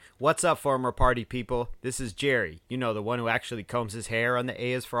What's up, former party people? This is Jerry, you know, the one who actually combs his hair on the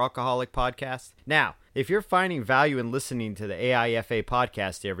A is for Alcoholic podcast. Now, if you're finding value in listening to the AIFA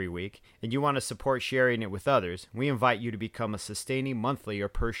podcast every week and you want to support sharing it with others, we invite you to become a sustaining monthly or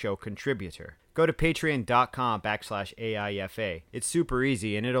per show contributor. Go to patreon.com/AIFA. It's super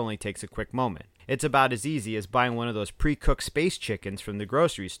easy and it only takes a quick moment. It's about as easy as buying one of those pre-cooked space chickens from the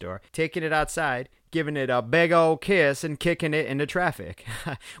grocery store, taking it outside, giving it a big old kiss, and kicking it into traffic.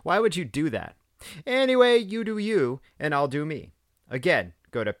 Why would you do that? Anyway, you do you, and I'll do me. Again,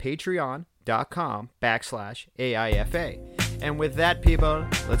 go to patreon.com/AIFA. And with that, people,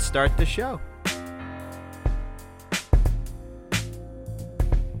 let's start the show.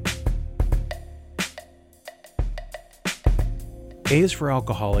 A is for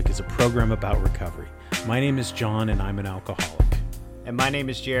Alcoholic is a program about recovery. My name is John, and I'm an alcoholic. And my name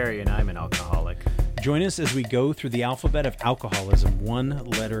is Jerry, and I'm an alcoholic. Join us as we go through the alphabet of alcoholism, one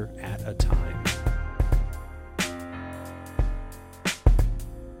letter at a time.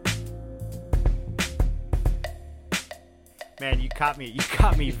 Man, you caught me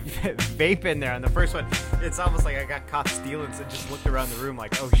vaping there on the first one. It's almost like I got caught stealing, so just looked around the room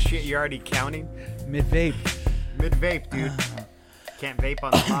like, oh shit, you're already counting? Mid-vape. Mid-vape, dude. Can't vape on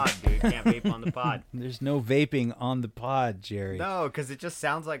the pod, dude. Can't vape on the pod. There's no vaping on the pod, Jerry. No, because it just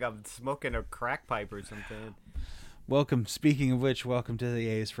sounds like I'm smoking a crack pipe or something. Welcome, speaking of which, welcome to the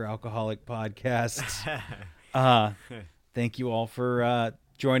A is for Alcoholic podcast. Thank you all for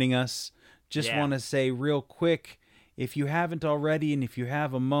joining us. Just want to say real quick, if you haven't already and if you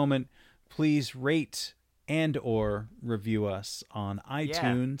have a moment, please rate and or review us on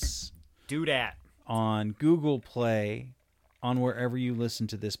iTunes. Do that. On Google Play, on wherever you listen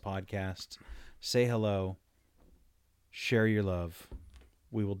to this podcast. Say hello. Share your love.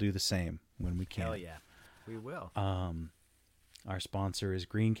 We will do the same when we can. Hell yeah. We will. Our sponsor is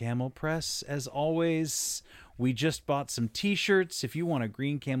Green Camel Press. As always, we just bought some t-shirts. If you want a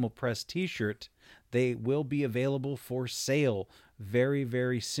Green Camel Press t-shirt, they will be available for sale very,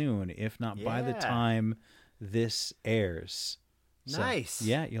 very soon, if not by the time this airs. So, nice.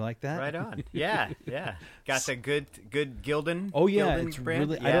 Yeah, you like that? Right on. Yeah. Got the good Gildan. Oh yeah, Gildan it's brand.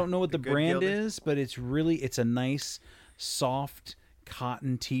 really. I don't know what the brand Gildan is, but it's a nice, soft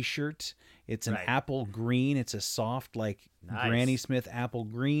cotton T-shirt. It's an apple green. It's a soft Granny Smith apple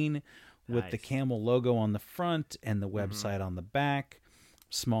green with the camel logo on the front and the website on the back.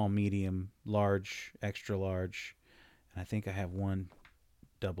 Small, medium, large, extra large, and I think I have one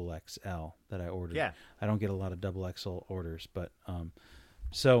double XL that I ordered. Yeah. I don't get a lot of double XL orders, but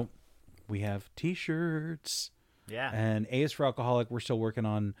so we have t-shirts. Yeah. And A is for Alcoholic, we're still working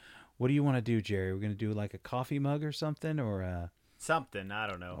on, what do you want to do, Jerry? We're going to do like a coffee mug or something, or something, I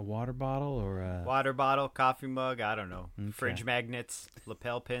don't know. A water bottle or a water bottle, coffee mug, I don't know. Okay. Fridge magnets,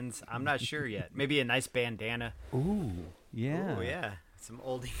 lapel pins, I'm not sure yet. Maybe a nice bandana. Ooh, yeah. Ooh, yeah. Some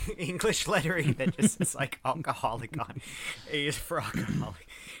old English lettering that just says like alcoholic on. A is for alcoholic.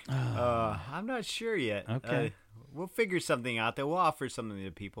 I'm not sure yet. Okay. We'll figure something out there. We'll offer something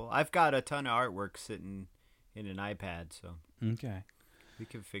to people. I've got a ton of artwork sitting in an iPad, so okay, we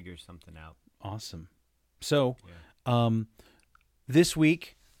can figure something out. Awesome. So, this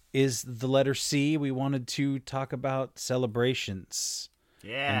week is the letter C. We wanted to talk about celebrations.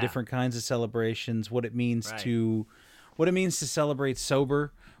 Yeah. And different kinds of celebrations, what it means to celebrate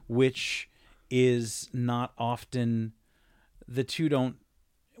sober, which is not often, the two don't,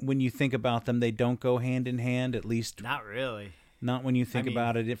 when you think about them, they don't go hand in hand, at least not really. Not when you think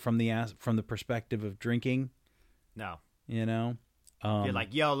about it from the perspective of drinking. No. You know? You're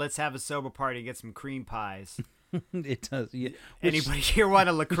like, yo, let's have a sober party and get some cream pies. It does. Yeah. Anybody here want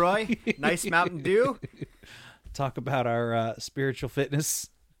a LaCroix? Nice Mountain Dew? Talk about our spiritual fitness.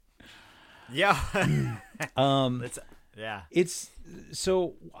 Yeah. It's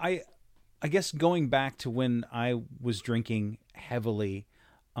so I guess going back to when I was drinking heavily,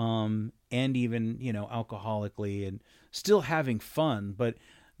 and even, alcoholically and still having fun, but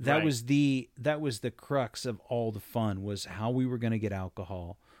that was the crux of all the fun, was how we were going to get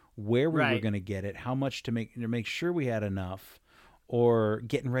alcohol, where we were going to get it, how much to make sure we had enough, or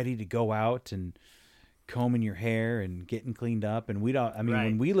getting ready to go out and combing your hair and getting cleaned up. And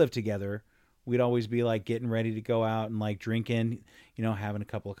when we lived together, we'd always be like getting ready to go out and like drinking, having a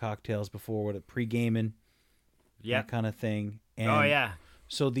couple of cocktails before, pre-gaming, that kind of thing. And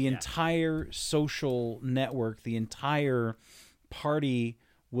so the entire social network, the entire party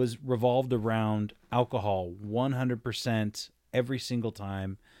was revolved around alcohol 100% every single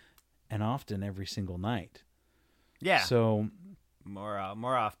time, and often every single night. Yeah. So more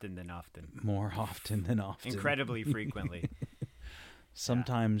often than often. More often than often. Incredibly frequently.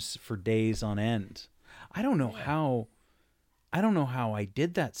 sometimes for days on end. I don't know how I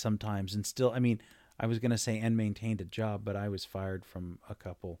did that sometimes and still, I mean, I was going to say and maintained a job, but I was fired from a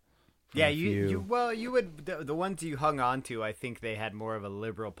couple. Yeah, you would the ones you hung on to. I think they had more of a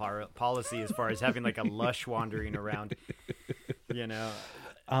liberal policy as far as having like a lush wandering around. You know.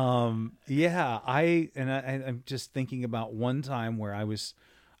 Yeah, I'm just thinking about one time where this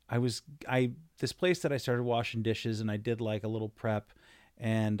place that I started washing dishes, and I did like a little prep,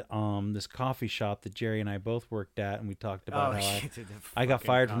 and this coffee shop that Jerry and I both worked at, and we talked about how I got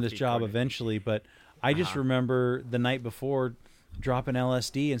fired from this job eventually, but I just remember the night before dropping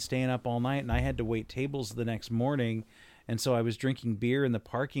LSD and staying up all night, and I had to wait tables the next morning, and so I was drinking beer in the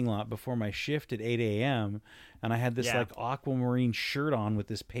parking lot before my shift at 8 a.m., and I had this like aquamarine shirt on with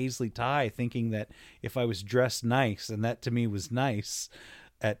this paisley tie, thinking that if I was dressed nice, and that to me was nice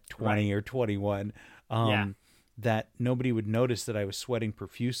at 20 or 21, that nobody would notice that I was sweating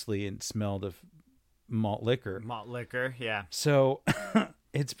profusely and smelled of malt liquor. Malt liquor, yeah. So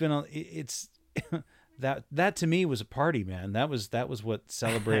it's that to me was a party, man. That was what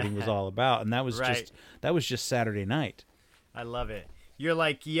celebrating was all about, and that was just Saturday night. I love it. You're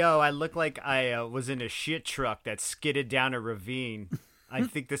like, yo, I look like I was in a shit truck that skidded down a ravine. I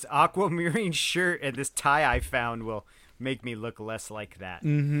think this aquamarine shirt and this tie I found will make me look less like that.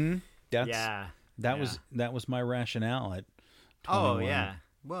 Mm-hmm. That was my rationale at 21. Oh yeah.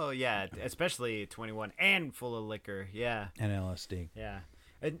 Well, yeah, especially 21 and full of liquor. Yeah. And LSD. Yeah.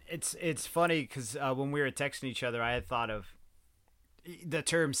 It's funny because when we were texting each other, I had thought of the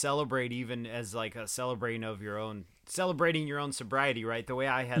term "celebrate" even as like a celebrating your own sobriety, right? The way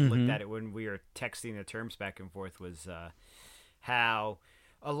I had looked at it when we were texting the terms back and forth was how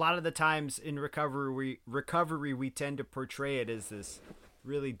a lot of the times in recovery we tend to portray it as this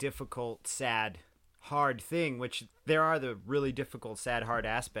really difficult, sad, hard thing, which there are the really difficult, sad, hard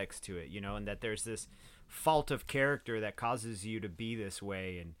aspects to it, you know, and that there's this fault of character that causes you to be this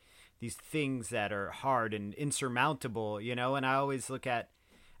way, and these things that are hard and insurmountable, you know. And I always look at,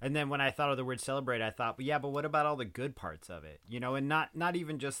 and then when I thought of the word celebrate, I thought, but what about all the good parts of it, you know? And not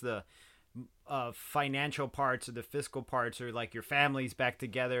even just the financial parts or the fiscal parts or like your family's back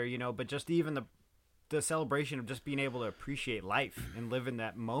together, you know, but just even the celebration of just being able to appreciate life and live in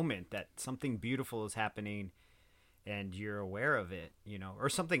that moment that something beautiful is happening and you're aware of it, you know, or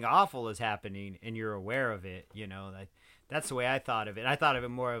something awful is happening and you're aware of it, you know. That's the way I thought of it. I thought of it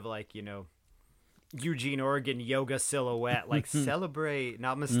more of like, you know, Eugene, Oregon yoga silhouette, like celebrate,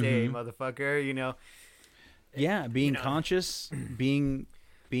 namaste, motherfucker, you know. Yeah, being conscious, being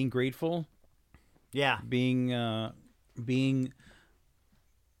grateful. Yeah.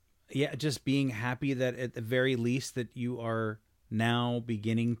 Just being happy that at the very least that you are now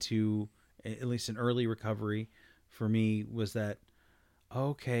beginning to, at least in early recovery for me, was that,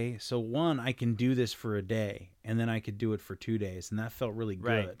 okay, so one, I can do this for a day, and then I could do it for 2 days, and that felt really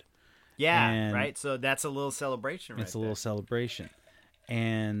good. Yeah, right. So that's a little celebration, right? It's a little celebration.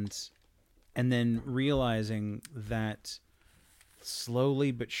 And then realizing that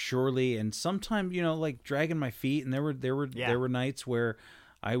slowly but surely, and sometimes, you know, like dragging my feet, and there were nights where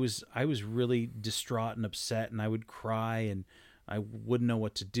I was really distraught and upset, and I would cry, and I wouldn't know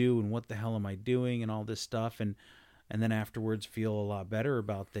what to do, and what the hell am I doing, and all this stuff, and then afterwards feel a lot better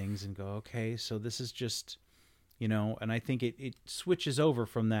about things and go, okay, so this is just, you know. And I think it switches over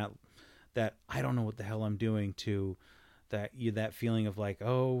from that I don't know what the hell I'm doing to that feeling of like,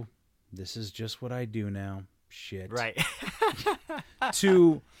 oh, this is just what I do now. Shit. Right.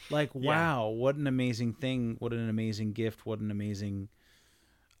 To like, wow, what an amazing thing, what an amazing gift, what an amazing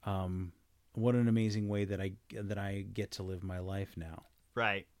way that I get to live my life now.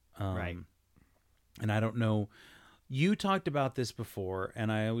 Right. Right. And I don't know, you talked about this before, and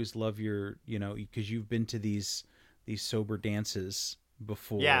I always love your, you know, because you've been to these sober dances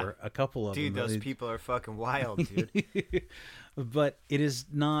before, a couple of them. Dude, those people are fucking wild, dude. But it is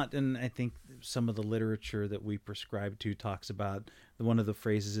not, and I think some of the literature that we prescribe to talks about, one of the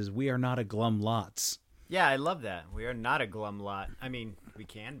phrases is, we are not a glum lots. Yeah, I love that. We are not a glum lot. I mean, we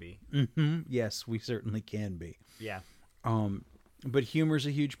can be. Mm-hmm. Yes, we certainly can be. Yeah. But humor is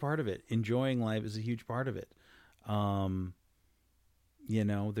a huge part of it. Enjoying life is a huge part of it. You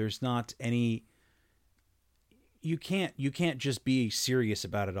know, there's not any. You can't just be serious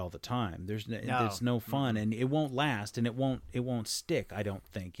about it all the time. There's no fun, and it won't last, and it won't stick. I don't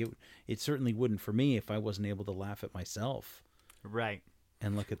think it certainly wouldn't for me if I wasn't able to laugh at myself. Right.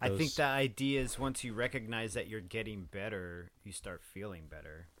 And look at those. I think the idea is once you recognize that you're getting better, you start feeling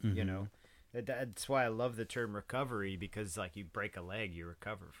better. Mm-hmm. You know, that's why I love the term recovery, because like you break a leg, you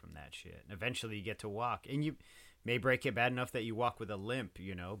recover from that shit, and eventually you get to walk. And May break it bad enough that you walk with a limp,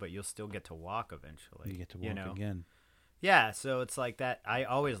 but you'll still get to walk eventually. You get to walk again. Yeah, so it's like that. I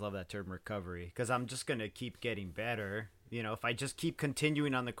always love that term recovery because I'm just going to keep getting better. If I just keep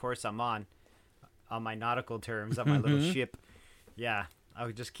continuing on the course I'm on my nautical terms, on my little ship, yeah, I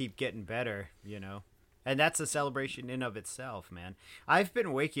would just keep getting better, And that's a celebration in of itself, man. I've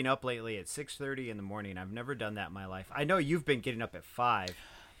been waking up lately at 6:30 in the morning. I've never done that in my life. I know you've been getting up at 5.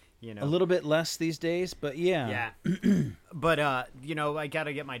 A little bit less these days, but yeah. But I got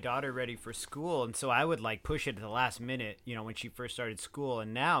to get my daughter ready for school, and so I would like push it to the last minute, when she first started school.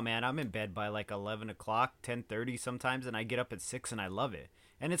 And now, man, I'm in bed by like 11 o'clock, 10:30 sometimes, and I get up at 6, and I love it.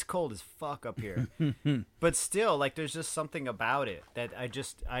 And it's cold as fuck up here, but still, like, there's just something about it that I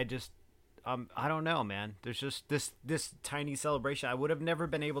don't know, man. There's just this tiny celebration. I would have never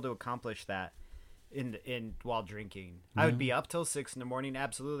been able to accomplish that in while drinking. I would be up till 6 in the morning.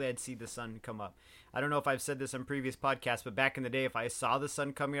 Absolutely, I'd see the sun come up. I don't know if I've said this on previous podcasts, but back in the day, if I saw the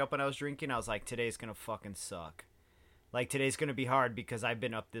sun coming up when I was drinking, I was like, today's gonna fucking suck. Like, today's gonna be hard because I've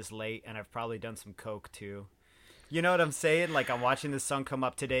been up this late and I've probably done some coke too. You know what I'm saying? Like, I'm watching the sun come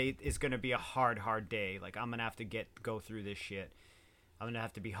up. Today is gonna be a hard day. Like, I'm gonna have to go through this shit. I'm gonna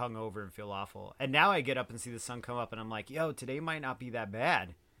have to be hungover and feel awful. And now I get up and see the sun come up, and I'm like, yo, today might not be that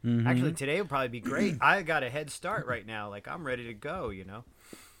bad. Actually, today will probably be great. I got a head start right now. Like, I'm ready to go,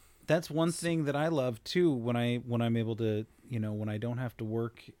 That's one thing that I love too when I'm able to, when I don't have to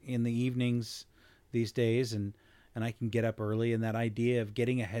work in the evenings these days and I can get up early, and that idea of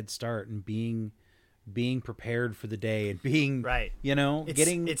getting a head start and being prepared for the day and being right.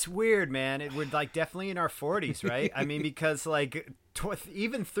 It's weird, man. We're like definitely in our 40s, right? I mean, because like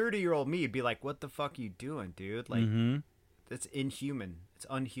even 30-year-old me would be like, what the fuck are you doing, dude? Like, it's inhuman. It's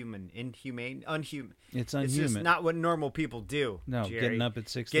unhuman. Inhumane. Unhuman. It's unhuman. It's just not what normal people do. No, Jerry. getting up at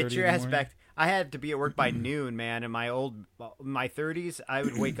 6:30. Get your ass back. I had to be at work by noon, man. In my 30s, I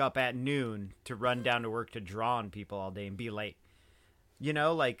would wake up at noon to run down to work to draw on people all day and be late.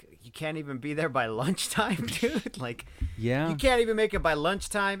 Like, you can't even be there by lunchtime, dude. Like, yeah, you can't even make it by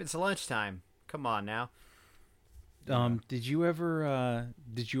lunchtime. It's lunchtime. Come on now. Did you ever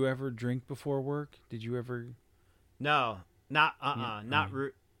drink before work? Did you ever? No, not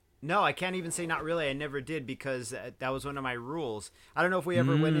no, I can't even say not really. I never did because that was one of my rules. I don't know if we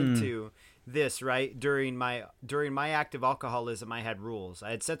ever went into this, right? During my active alcoholism, I had rules.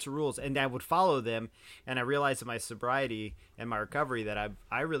 I had sets of rules, and I would follow them. And I realized in my sobriety and my recovery that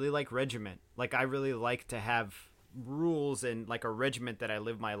I really like regiment. Like, I really like to have rules and like a regiment that I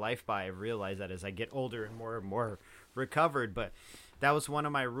live my life by. I realize that as I get older and more recovered. But that was one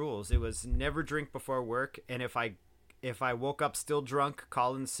of my rules. It was never drink before work, and if I woke up still drunk,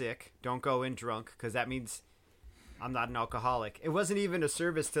 call in sick. Don't go in drunk, because that means I'm not an alcoholic. It wasn't even a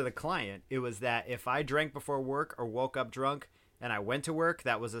service to the client. It was that if I drank before work or woke up drunk and I went to work,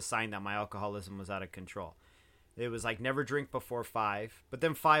 that was a sign that my alcoholism was out of control. It was like never drink before 5, but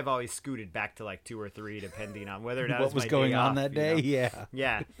then 5 always scooted back to like 2 or 3, depending on whether that what was going on that day.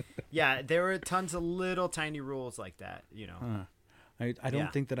 Yeah. There were tons of little tiny rules like that. I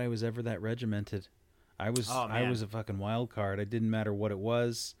don't think that I was ever that regimented. I was a fucking wild card. It didn't matter what it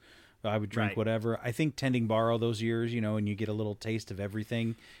was. I would drink whatever. I think tending bar all those years, and you get a little taste of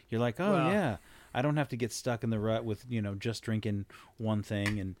everything. You're like, yeah, I don't have to get stuck in the rut with, just drinking one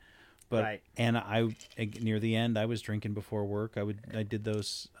thing. And I near the end, I was drinking before work. I did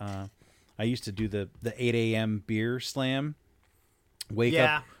those. I used to do the 8 a.m. beer slam. Wake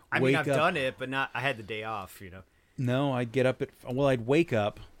up. I've done it, but not. I had the day off. No, I'd get up I'd wake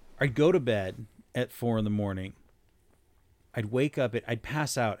up. I'd go to bed at 4 a.m. I'd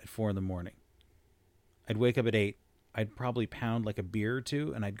pass out at 4 a.m. I'd wake up at 8. I'd probably pound like a beer or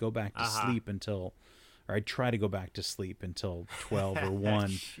two, and I'd go back to sleep I'd try to go back to sleep until 12 or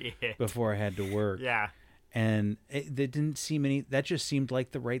 1 before I had to work. Yeah. And that just seemed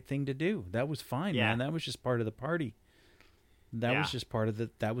like the right thing to do. That was fine, man. That was just part of the party. That was just part of the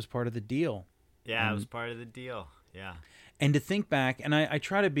deal. Yeah, it was part of the deal. Yeah. And to think back, and I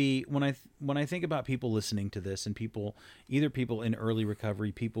try to be, when I think about people listening to this, and either people in early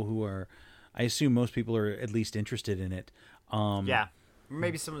recovery, people who are, I assume most people are at least interested in it.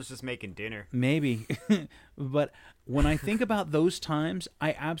 Maybe someone's just making dinner. Maybe. But when I think about those times,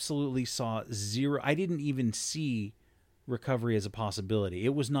 I absolutely saw zero. I didn't even see recovery as a possibility.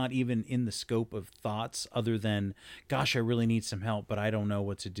 It was not even in the scope of thoughts other than, gosh, I really need some help, but I don't know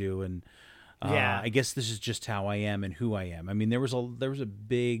what to do. And I guess this is just how I am and who I am. I mean, there was a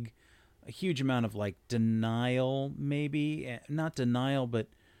huge amount of like denial, maybe not denial, but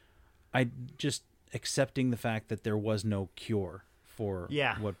I just accepting the fact that there was no cure for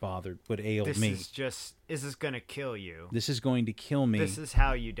Yeah. what ailed This me. this is going to kill you. This is going to kill me. This is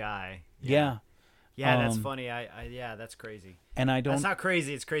how you die. Yeah. Yeah, that's funny. Yeah, that's crazy. And I don't. That's not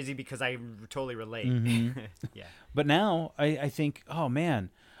crazy. It's crazy because I totally relate. Yeah. But now I think, oh man,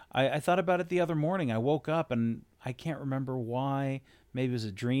 I thought about it the other morning. I woke up and I can't remember why. Maybe it was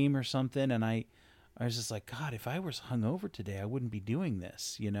a dream or something. And I was just like, God, if I was hungover today, I wouldn't be doing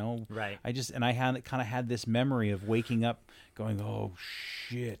this, you know? Right. I had this memory of waking up going, oh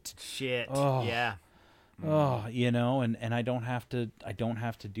shit. Oh. Yeah. Oh, you know, and I don't have to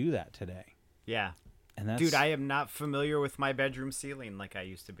do that today. Yeah. And that's, dude, I am not familiar with my bedroom ceiling like I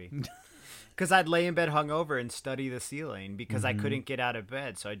used to be. Because I'd lay in bed hungover and study the ceiling because I couldn't get out of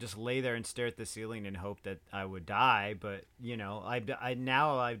bed. So I just lay there and stare at the ceiling and hope that I would die. But, you know, I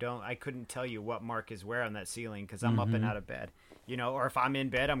couldn't tell you what mark is where on that ceiling because I'm up and out of bed. You know, or if I'm in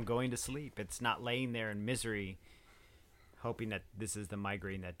bed, I'm going to sleep. It's not laying there in misery hoping that this is the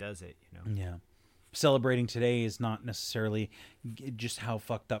migraine that does it, you know? Yeah. Celebrating today is not necessarily just how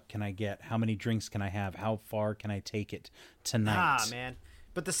fucked up can I get, how many drinks can I have, how far can I take it tonight. Ah, man.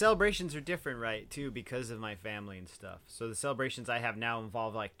 But the celebrations are different, right, too, because of my family and stuff. So the celebrations I have now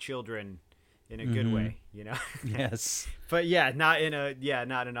involve, like, children in a good way, you know? Yes. But, not in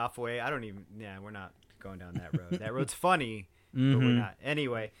an off way. I don't even, we're not going down that road. That road's funny, but we're not.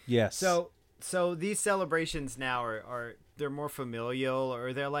 Anyway. Yes. So these celebrations now are they're more familial,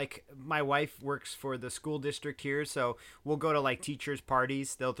 or they're like, my wife works for the school district here, so we'll go to like teachers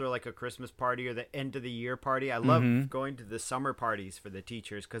parties. They'll throw like a Christmas party or the end of the year party. I love going to the summer parties for the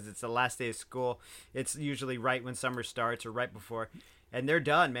teachers because it's the last day of school. It's usually right when summer starts or right before, and they're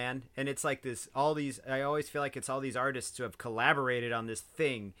done, man. And it's like I always feel like it's all these artists who have collaborated on this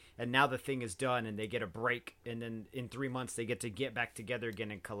thing, and now the thing is done and they get a break, and then in 3 months they get back together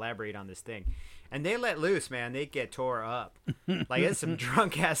again and collaborate on this thing. And they let loose, man. They get tore up. Like, it's some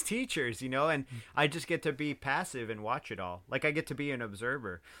drunk-ass teachers, you know? And I just get to be passive and watch it all. Like, I get to be an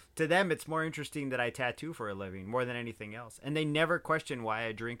observer. To them, it's more interesting that I tattoo for a living more than anything else. And they never question why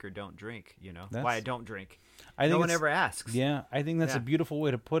I drink or don't drink, you know? Why I don't drink. No one ever asks. Yeah, I think that's a beautiful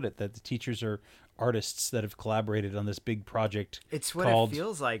way to put it, that the teachers are artists that have collaborated on this big project. It's what it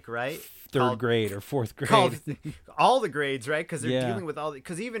feels like, right? Third grade or fourth grade. All the grades, right? Because they're dealing with all.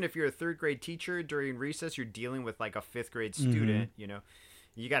 Because even if you're a third grade teacher during recess, you're dealing with like a fifth grade student. You know,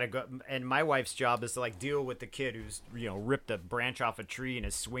 you got to go. And my wife's job is to like deal with the kid who's, you know, ripped a branch off a tree and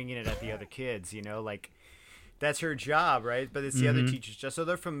is swinging it at the other kids. You know, like that's her job, right? But it's the other teacher's job, so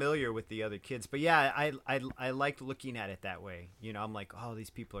they're familiar with the other kids. But yeah, I liked looking at it that way. You know, I'm like, oh,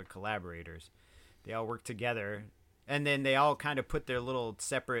 these people are collaborators. They all work together, and then they all kind of put their little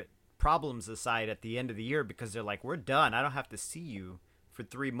separate problems aside at the end of the year because they're like, we're done. I don't have to see you for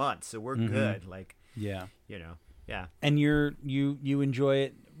 3 months, so we're good. Like, yeah, you know, yeah. And you enjoy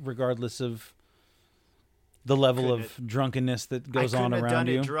it regardless of the level of drunkenness that goes on around you. I couldn't have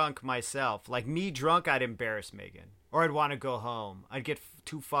done it drunk myself. Like, me drunk, I'd embarrass Megan, or I'd want to go home. I'd get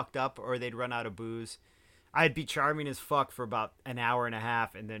too fucked up, or they'd run out of booze. I'd be charming as fuck for about an hour and a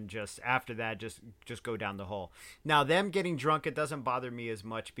half, and then just after that, just go down the hole. Now, them getting drunk, it doesn't bother me as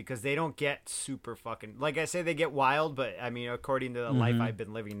much because they don't get super fucking, like I say, they get wild, but I mean, according to the life I've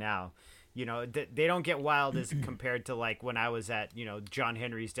been living now, you know, they don't get wild as compared to like when I was at, you know, John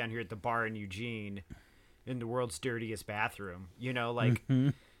Henry's down here at the bar in Eugene in the world's dirtiest bathroom, you know, like,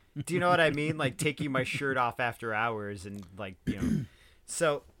 do you know what I mean? Like taking my shirt off after hours and like, you know,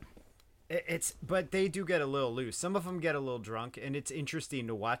 so... But they do get a little loose. Some of them get a little drunk, and it's interesting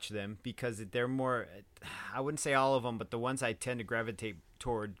to watch them because they're more, I wouldn't say all of them, but the ones I tend to gravitate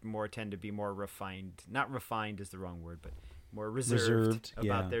toward more tend to be more refined. Not refined is the wrong word, but more reserved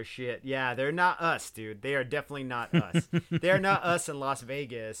about their shit. Yeah, they're not us, dude. They are definitely not us. They're not us in Las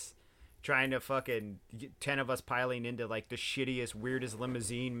Vegas trying to fucking 10 of us piling into like the shittiest, weirdest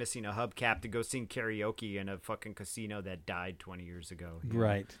limousine missing a hubcap to go sing karaoke in a fucking casino that died 20 years ago.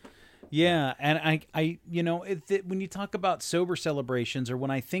 Right. Yeah, and I you know, when you talk about sober celebrations, or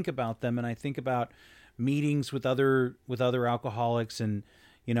when I think about them, and I think about meetings with other alcoholics, and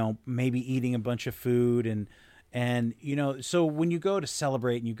you know, maybe eating a bunch of food, and you know, so when you go to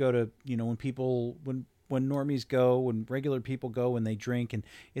celebrate, and you go to, you know, when normies go, when regular people go, when they drink, and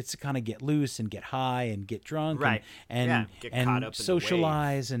it's to kind of get loose and get high and get drunk, right? And get caught up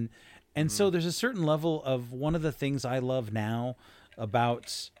socialize, and so there's a certain level of, one of the things I love now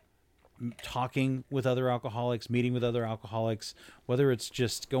about talking with other alcoholics, meeting with other alcoholics, whether it's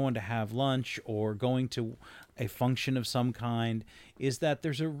just going to have lunch or going to a function of some kind, is that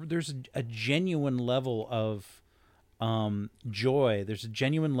there's a genuine level of joy. There's a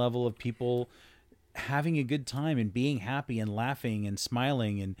genuine level of people having a good time and being happy and laughing and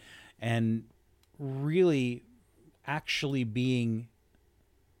smiling and really actually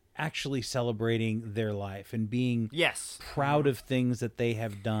celebrating their life and being Yes. proud of things that they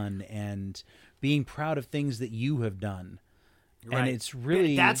have done and being proud of things that you have done. Right. And it's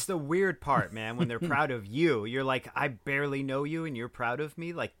really... That's the weird part, man. When they're proud of you, you're like, I barely know you and you're proud of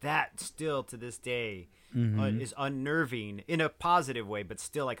me. Like, that still to this day is unnerving in a positive way, but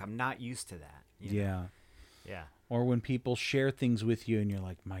still, like, I'm not used to that. You know? Yeah. Or when people share things with you and you're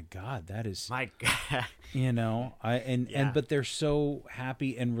like, my God, that is... My God. You know, but they're so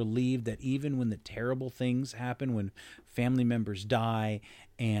happy and relieved that even when the terrible things happen, when family members die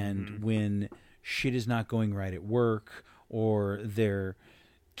and when shit is not going right at work or their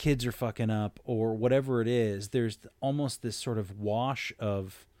kids are fucking up or whatever it is, there's almost this sort of wash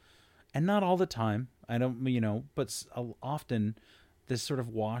of, and not all the time, I don't, you know, but often this sort of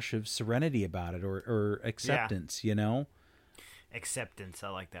wash of serenity about it or acceptance, you know? Acceptance, I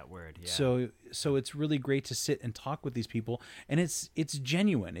like that word. Yeah. So it's really great to sit and talk with these people, and it's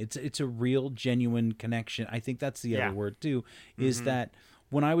genuine. It's a real genuine connection. I think that's the other word too, is that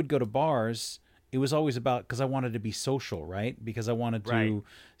when I would go to bars, it was always about, because I wanted to be social, right? Because I wanted to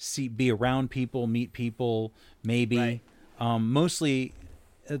be around people, meet people, maybe mostly,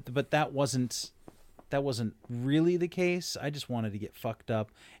 but that wasn't really the case. I just wanted to get fucked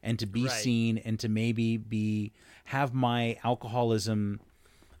up and to be seen and to maybe have my alcoholism,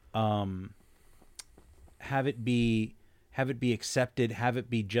 have it be accepted, have it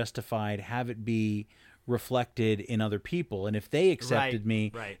be justified, have it be reflected in other people. And if they accepted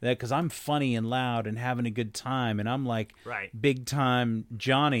me, that because I'm funny and loud and having a good time and I'm like big time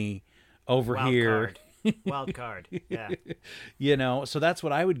Johnny over here. Wild card. Yeah. You know, so that's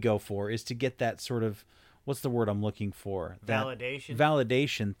what I would go for, is to get that sort of, what's the word I'm looking for? Validation.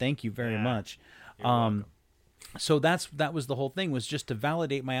 Validation. Thank you very much. You're welcome. So that was the whole thing, was just to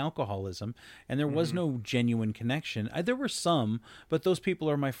validate my alcoholism. And there was no genuine connection. There were some, but those people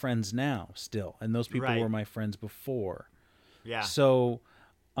are my friends now still. And those people were my friends before. Yeah. So,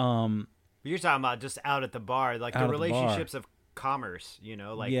 you're talking about just out at the bar, like the relationships of commerce, you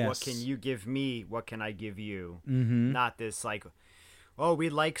know, like what can you give me, what can I give you? Not this like, oh, we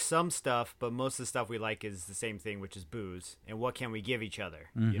like some stuff, but most of the stuff we like is the same thing, which is booze, and what can we give each other?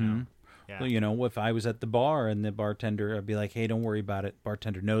 You know. Well, you know, if I was at the bar and the bartender, I'd be like, hey, don't worry about it,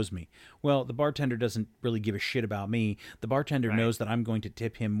 bartender knows me. Well, the bartender doesn't really give a shit about me. The bartender knows that I'm going to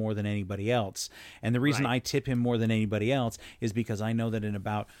tip him more than anybody else, and the reason I tip him more than anybody else is because I know that in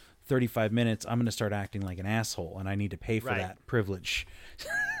about 35 minutes, I'm going to start acting like an asshole, and I need to pay for that privilege.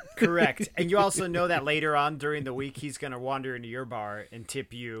 Correct. And you also know that later on during the week, he's going to wander into your bar and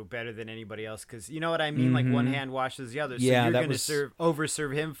tip you better than anybody else. Because you know what I mean? Like one hand washes the other. So you're going to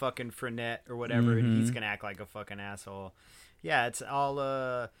overserve him fucking Frenette or whatever, and he's going to act like a fucking asshole. Yeah, it's all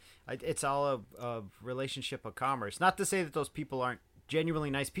a relationship of commerce. Not to say that those people aren't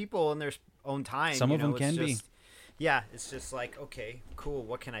genuinely nice people in their own time. Some of them can be. Yeah, it's just like, okay, cool.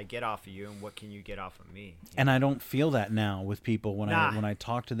 What can I get off of you, and what can you get off of me? And I don't feel that now with people when I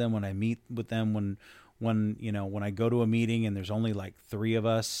talk to them, when I meet with them, when you know, when I go to a meeting and there's only like 3 of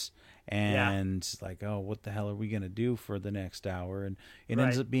us, and like, oh, what the hell are we gonna do for the next hour? And it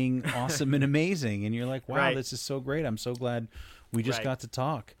ends up being awesome and amazing, and you're like, wow, this is so great. I'm so glad we just got to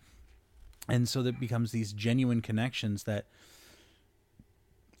talk. And so that becomes these genuine connections that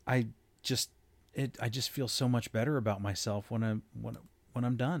I just feel so much better about myself when I'm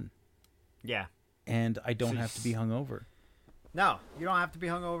done. Yeah. And I don't have to be hungover. No, you don't have to be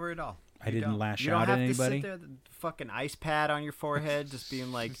hungover at all. I didn't lash out at anybody. You don't have to sit there with a fucking ice pad on your forehead, just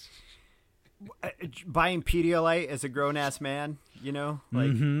being like, buying Pedialyte as a grown ass man, you know?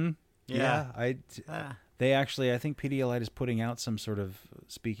 Like, they actually, I think Pedialyte is putting out some sort of,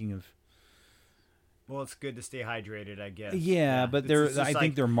 speaking of. Well, it's good to stay hydrated, I guess. Yeah, but I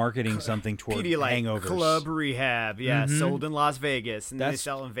think they're marketing something toward Pedialyte hangovers. Club Rehab, sold in Las Vegas, and then they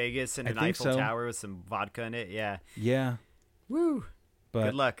sell in Vegas in an Eiffel Tower with some vodka in it. Yeah. Woo. But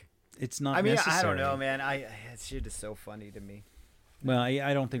good luck. It's not. Necessary. I don't know, man. That shit is so funny to me. Well,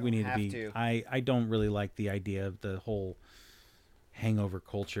 I don't think we need to be. I don't really like the idea of the whole hangover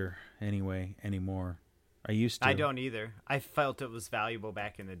culture anymore. I used to. I don't either. I felt it was valuable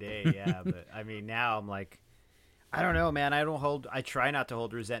back in the day, but I mean, now I'm like, I don't know, man. I try not to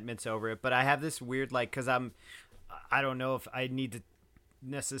hold resentments over it, but I have this weird, like, because I don't know if I need to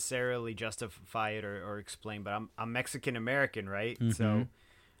necessarily justify it or explain, but I'm Mexican American, right? So,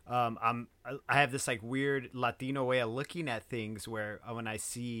 I have this like weird Latino way of looking at things where when I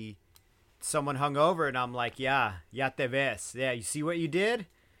see someone hungover and I'm like, ya te ves. Yeah, you see what you did?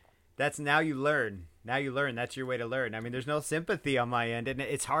 That's now you learn. Now you learn. That's your way to learn. I mean, there's no sympathy on my end, and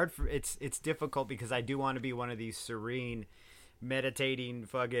it's hard for it's difficult because I do want to be one of these serene, meditating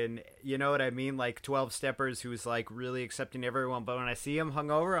fucking, you know what I mean, like 12 steppers who's like really accepting everyone. But when I see him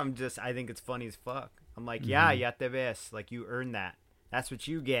hungover, I think it's funny as fuck. I'm like, yeah, ya te ves. Like you earn that. That's what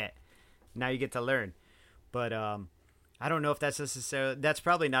you get. Now you get to learn. But I don't know if that's necessarily. That's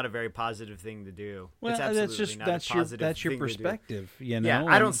probably not a very positive thing to do. Well, it's absolutely not a positive that's your thing to do. perspective, you know. Yeah,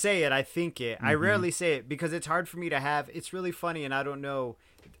 I don't say it. I think it. I rarely say it because it's hard for me to have. It's really funny, and I don't know.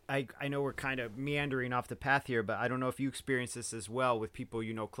 I know we're kind of meandering off the path here, but I don't know if you experience this as well with people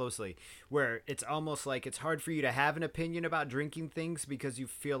you know closely, where it's almost like it's hard for you to have an opinion about drinking things because you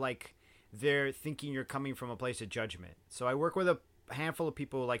feel like they're thinking you're coming from a place of judgment. So I work with a handful of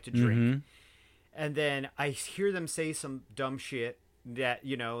people who like to drink. And then I hear them say some dumb shit that,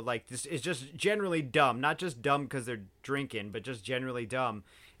 you know, like this is just generally dumb. Not just dumb because they're drinking, but just generally dumb.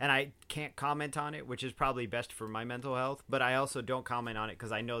 And I can't comment on it, which is probably best for my mental health. But I also don't comment on it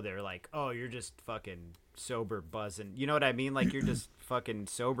because I know they're like, oh, you're just fucking sober buzzing. You know what I mean? Like you're just fucking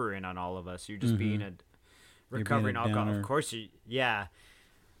sobering on all of us. You're just being a recovering alcoholic. Of course you, yeah.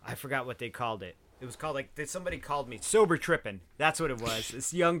 I forgot what they called it. It was called somebody called me sober tripping. That's what it was.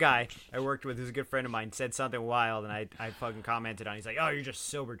 This young guy I worked with, who's a good friend of mine, said something wild, and I fucking commented on it. He's like, oh, you're just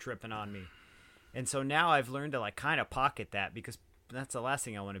sober tripping on me. And so now I've learned to like kind of pocket that because that's the last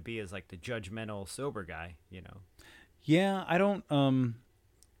thing I want to be is like the judgmental sober guy, you know? Yeah, I don't,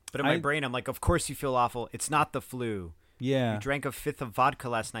 but in my brain, I'm like, of course you feel awful. It's not the flu. Yeah. You drank a fifth of vodka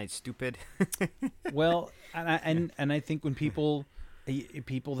last night, stupid. Well, and I think when people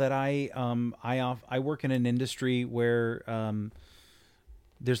that I work in an industry where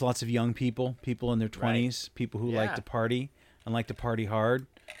there's lots of young people in their 20s, right. People who like to party and like to party hard,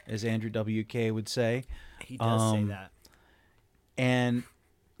 as Andrew WK would say. He does say that. And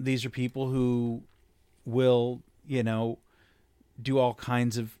these are people who will, you know, do all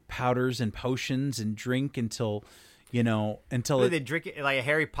kinds of powders and potions and drink until they drink it like a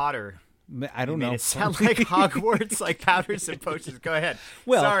Harry Potter. I don't know. It sounds like Hogwarts, like powders and potions. Go ahead.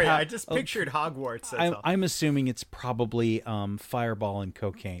 Well, sorry, I just pictured Hogwarts. I'm assuming it's probably Fireball and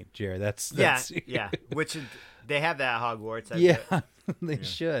cocaine, Jared. That's yeah. Which they have that at Hogwarts. They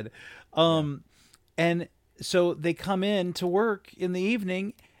should. And so they come in to work in the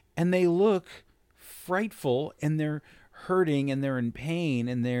evening, and they look frightful, and they're hurting, and they're in pain,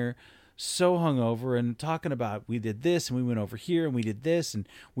 and they're so hungover and talking about we did this and we went over here and we did this and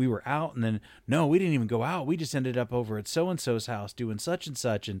we were out and then no, we didn't even go out. We just ended up over at so and so's house doing such and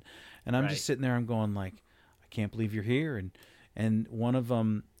such and I'm just sitting there. I'm going like, I can't believe you're here. And one of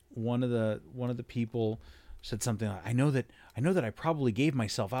the people said something like, I know that I probably gave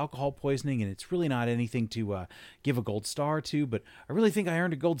myself alcohol poisoning and it's really not anything to give a gold star to, but I really think I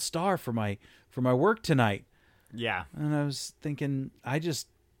earned a gold star for my work tonight. Yeah. And I was thinking, I just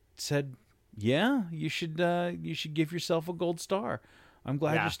said, yeah, you should give yourself a gold star. I'm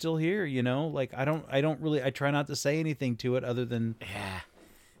glad you're still here, you know? Like I try not to say anything to it other than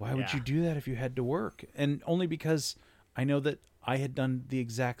why would you do that if you had to work? And only because I know that I had done the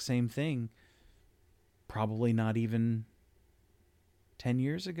exact same thing probably not even 10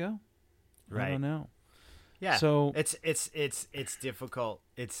 years ago. Right. I don't know. Yeah. So it's difficult.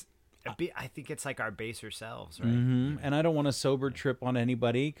 I think it's like our baser selves, right? Mm-hmm. And I don't want to sober trip on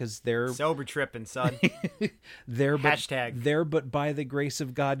anybody because they're sober tripping, son. There, but by the grace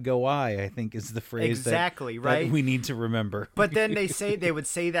of God go I think is the phrase that we need to remember. But then they would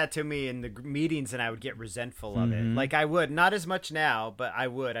say that to me in the meetings, and I would get resentful of it. Like I would, not as much now, but I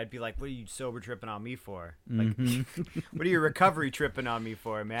would. I'd be like, "What are you sober tripping on me for? Like, what are you recovery tripping on me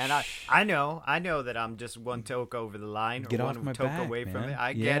for, man? I know that I'm just one toke over the line, get or off one my toke back, away man. from it.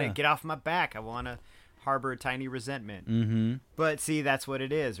 I get it. Get off my back. I want to harbor a tiny resentment. But see, that's what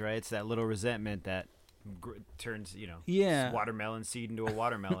it is, right? It's that little resentment that turns, watermelon seed into a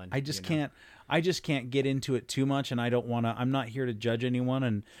watermelon. I just can't get into it too much, and I don't want to. I'm not here to judge anyone.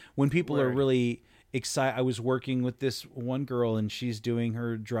 And when people are really excited, I was working with this one girl, and she's doing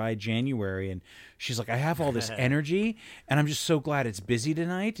her dry January, and she's like, I have all this energy, and I'm just so glad it's busy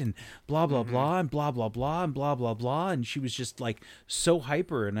tonight, and blah blah blah, and blah blah blah, and blah blah blah, and she was just like so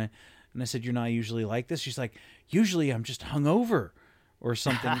hyper, and I said, you're not usually like this? She's like, usually I'm just hungover. Or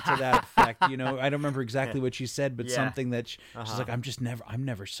something to that effect, you know. I don't remember exactly what she said, but something that she's like, I'm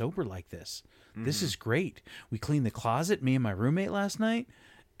never sober like this. This is great. We cleaned the closet, me and my roommate last night,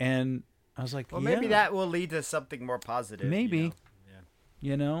 and I was like, maybe that will lead to something more positive. Maybe,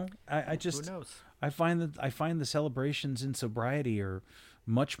 you know. I just, who knows? I find the celebrations in sobriety are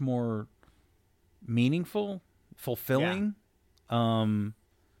much more meaningful, fulfilling.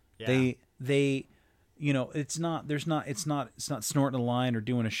 Yeah. They it's not snorting a line or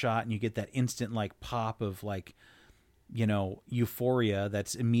doing a shot and you get that instant like pop of like, euphoria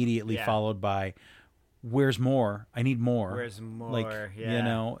that's immediately followed by where's more? I need more. Where's more? Like,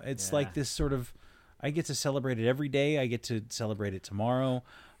 Yeah. it's like this sort of, I get to celebrate it every day. I get to celebrate it tomorrow.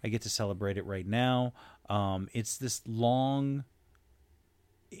 I get to celebrate it right now. It's this long,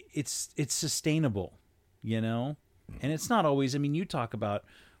 it's sustainable, and it's not always, I mean, you talk about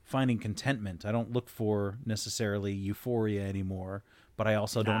finding contentment. I don't look for necessarily euphoria anymore, but I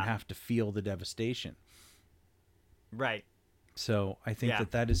also don't have to feel the devastation. Right. So I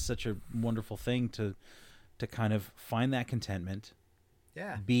think that is such a wonderful thing to kind of find that contentment.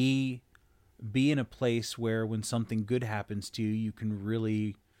 Yeah. Be in a place where when something good happens to you, you can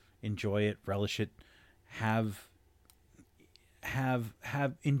really enjoy it, relish it, have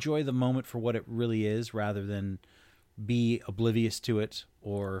enjoy the moment for what it really is, rather than be oblivious to it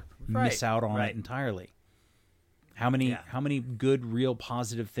or miss out on it entirely. How many good, real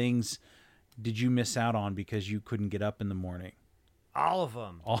positive things did you miss out on because you couldn't get up in the morning? All of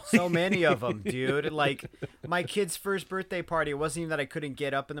them. So many of them, dude. Like, my kid's first birthday party, it wasn't even that I couldn't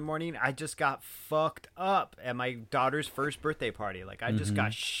get up in the morning. I just got fucked up at my daughter's first birthday party. Like, I just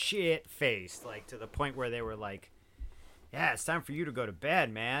got shit-faced, like, to the point where they were like, yeah, it's time for you to go to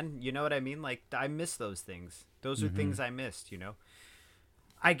bed, man. You know what I mean? Like, I miss those things. Those are things I missed,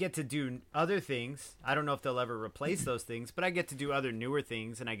 I get to do other things. I don't know if they'll ever replace those things, but I get to do other newer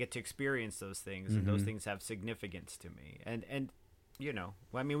things, and I get to experience those things, and those things have significance to me. And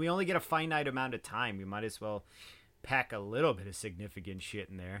I mean, we only get a finite amount of time. We might as well pack a little bit of significant shit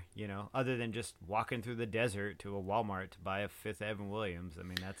in there, other than just walking through the desert to a Walmart to buy a Fifth Evan Williams. I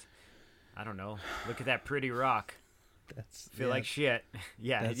mean, I don't know. Look at that pretty rock. Feel like shit.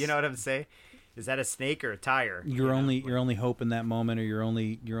 Yeah, you know what I'm saying? Is that a snake or a tire? You're only hoping that moment, or you're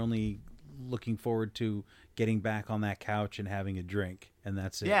only looking forward to getting back on that couch and having a drink, and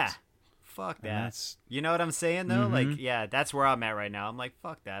that's it. Yeah. Fuck that. You know what I'm saying, though? Like, yeah, that's where I'm at right now. I'm like,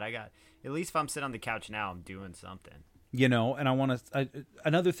 fuck that. At least if I'm sitting on the couch now, I'm doing something. And I want to,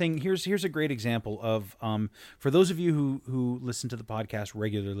 another thing, here's a great example of, for those of you who listen to the podcast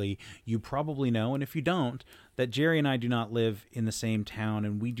regularly, you probably know, and if you don't, that Jerry and I do not live in the same town,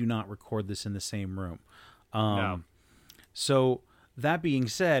 and we do not record this in the same room. No. So that being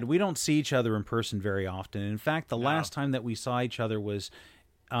said, we don't see each other in person very often. In fact, the last time that we saw each other was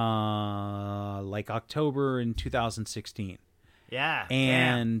like October in 2016. Yeah.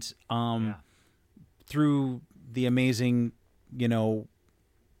 And through the amazing,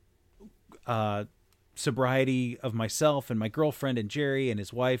 sobriety of myself and my girlfriend and Jerry and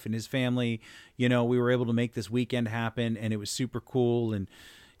his wife and his family, we were able to make this weekend happen, and it was super cool. And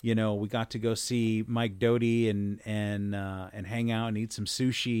we got to go see Mike Doty and hang out and eat some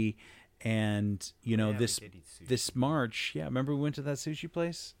sushi. And this March, remember we went to that sushi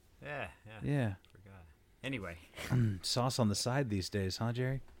place? Yeah. Forgot. Anyway, sauce on the side these days, huh,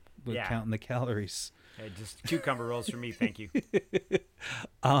 Jerry? We're counting the calories. Yeah, just cucumber rolls for me, thank you.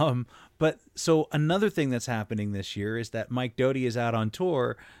 But so another thing that's happening this year is that Mike Doty is out on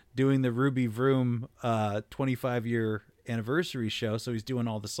tour doing the Ruby Vroom 25-year anniversary show. So he's doing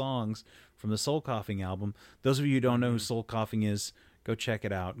all the songs from the Soul Coughing album. Those of you who don't know who Soul Coughing is, go check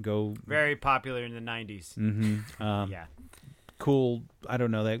it out. Very popular in the 90s. Yeah. Cool. I don't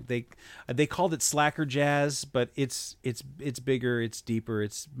know. They called it slacker jazz, but it's bigger, it's deeper,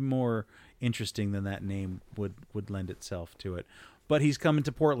 it's more interesting than that name would lend itself to it. But he's coming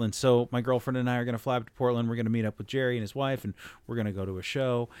to Portland, so my girlfriend and I are going to fly up to Portland. We're going to meet up with Jerry and his wife, and we're going to go to a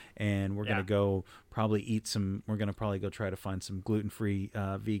show, and we're going to go probably eat some. We're going to probably go try to find some gluten-free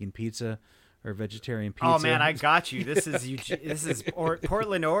vegan pizza or vegetarian pizza. Oh man, I got you. This is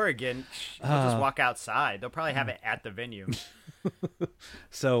Portland, Oregon. We'll just walk outside. They'll probably have it at the venue.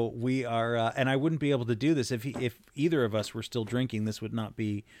 So we are, and I wouldn't be able to do this if either of us were still drinking. This would not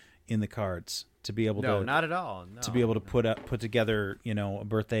be in the cards to be able to. No, not at all. No. To be able to put together, a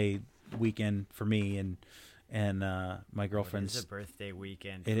birthday weekend for me and my girlfriend's. It's a birthday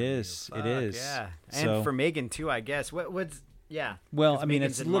weekend. It is. It is. Yeah, and for Megan too, I guess. What's yeah. Well, I mean,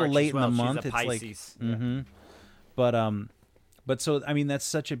 it's a little late in the month. It's Pisces. But so I mean, that's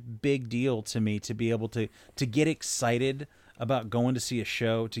such a big deal to me to be able to get excited about going to see a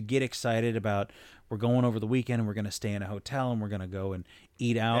show, to get excited about we're going over the weekend and we're going to stay in a hotel and we're going to go and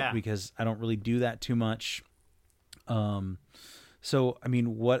eat out because I don't really do that too much. So I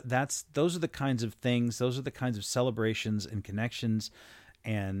mean, those are the kinds of things, those are the kinds of celebrations and connections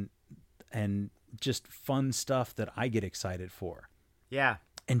and just fun stuff that I get excited for. Yeah.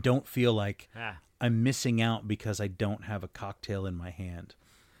 And don't feel like I'm missing out because I don't have a cocktail in my hand.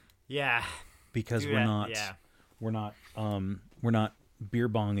 Yeah. because Dude, we're not yeah. we're not beer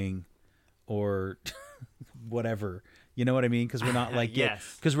bonging or whatever. You know what I mean? Because we're not like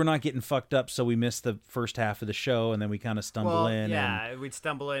Yes. because we're not getting fucked up, so we miss the first half of the show, and then we kind of stumble in. Yeah, and, we'd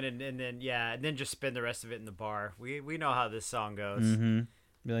stumble in and then just spend the rest of it in the bar. We know how this song goes.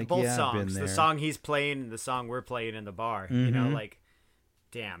 be like, Both yeah, I've songs, been the there. song he's playing and the song we're playing in the bar. You know, like,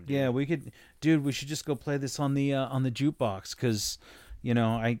 damn, dude. Yeah, we could, dude. We should just go play this on the jukebox because, you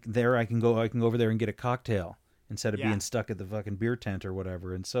know, I can go over there and get a cocktail instead of Yeah. being stuck at the fucking beer tent or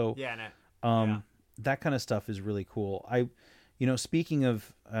whatever. And so, Yeah, no, that kind of stuff is really cool. You know, speaking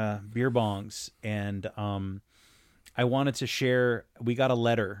of beer bongs, and I wanted to share. We got a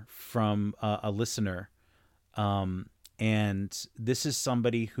letter from a listener, and this is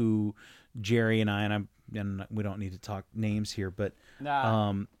somebody who Jerry and we don't need to talk names here, but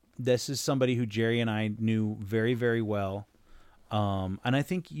this is somebody who Jerry and I knew very, very well. And I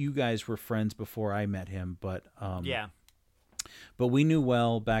think you guys were friends before I met him, but yeah. but we knew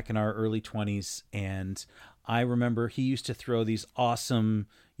well back in our early 20s, and I remember he used to throw these awesome,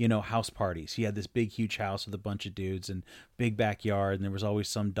 you know, house parties. He had this big, huge house with a bunch of dudes and big backyard, and there was always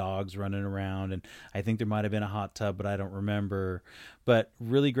some dogs running around, and I think there might have been a hot tub, but I don't remember. But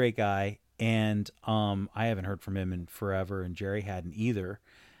really great guy, and I haven't heard from him in forever, and Jerry hadn't either.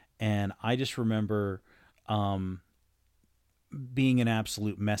 And I just remember being an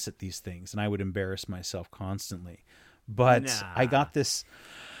absolute mess at these things, and I would embarrass myself constantly. But I got this...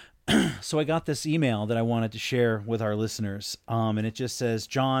 So I got this email that I wanted to share with our listeners, and it just says,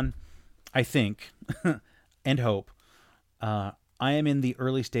 John, I think, and hope, I am in the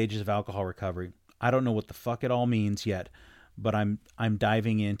early stages of alcohol recovery. I don't know what the fuck it all means yet, but I'm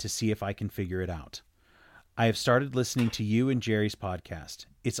diving in to see if I can figure it out. I have started listening to you and Jerry's podcast.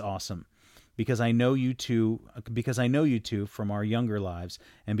 It's awesome because I know you two from our younger lives,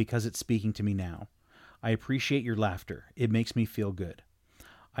 and because it's speaking to me now. I appreciate your laughter. It makes me feel good.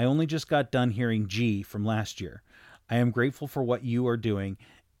 I only just got done hearing G from last year. I am grateful for what you are doing,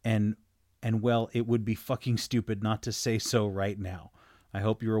 and well, it would be fucking stupid not to say so right now. I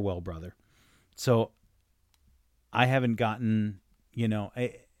hope you are well, brother. So I haven't gotten, you know,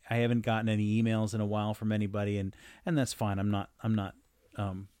 I haven't gotten any emails in a while from anybody, and that's fine. I'm not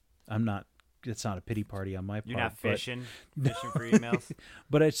it's not a pity party on my part. You're not fishing for emails.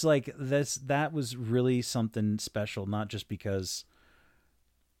 But it's like that was really something special, not just because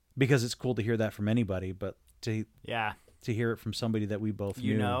it's cool to hear that from anybody, but to hear it from somebody that we both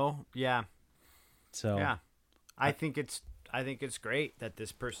knew. You know, yeah. So yeah, I think it's great that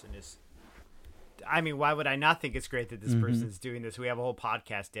this person is. I mean, why would I not think it's great that this person is doing this? We have a whole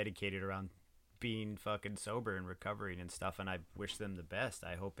podcast dedicated around being fucking sober and recovering and stuff, and I wish them the best.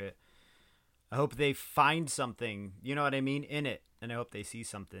 I hope they find something, you know what I mean, in it, and I hope they see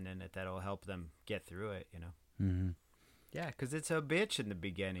something in it that'll help them get through it. You know. Mm-hmm. Yeah, because it's a bitch in the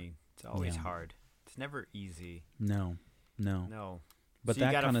beginning. It's always hard. It's never easy. No. But so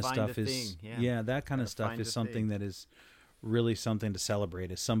that kind of stuff is that kind of stuff is something that is really something to celebrate.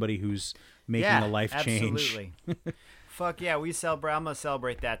 As somebody who's making a life change. Absolutely. Fuck yeah, I'm gonna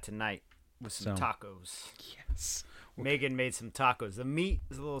celebrate that tonight with some tacos. Yes. Megan made some tacos. The meat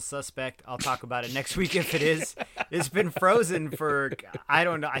is a little suspect. I'll talk about it next week if it is. It's been frozen for, I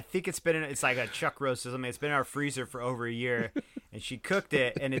don't know. I think it's like a chuck roast or something. It's been in our freezer for over a year, and she cooked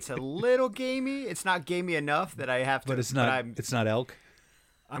it, and it's a little gamey. It's not gamey enough that I have to. But it's not. It's not elk.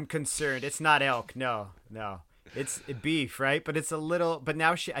 I'm concerned. It's not elk. No. It's beef, right? But it's a little. But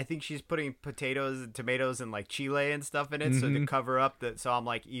now I think she's putting potatoes and tomatoes and like chile and stuff in it, so to cover up that. So I'm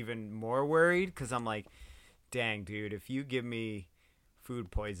like even more worried because I'm like, dang, dude, if you give me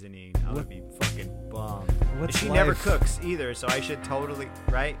food poisoning, I'm gonna be fucking bummed. She never cooks either, so I should totally,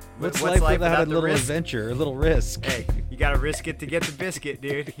 right? What's life without a little adventure, a little risk? Hey, you gotta risk it to get the biscuit,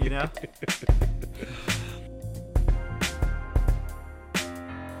 dude, you know?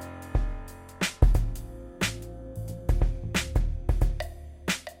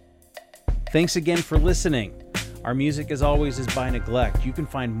 Thanks again for listening. Our music, as always, is by Neglect. You can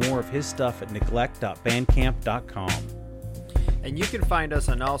find more of his stuff at neglect.bandcamp.com. And you can find us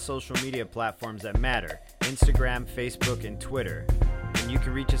on all social media platforms that matter: Instagram, Facebook, and Twitter. And you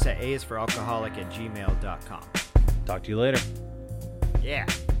can reach us at aisforalcoholic@gmail.com. Talk to you later. Yeah.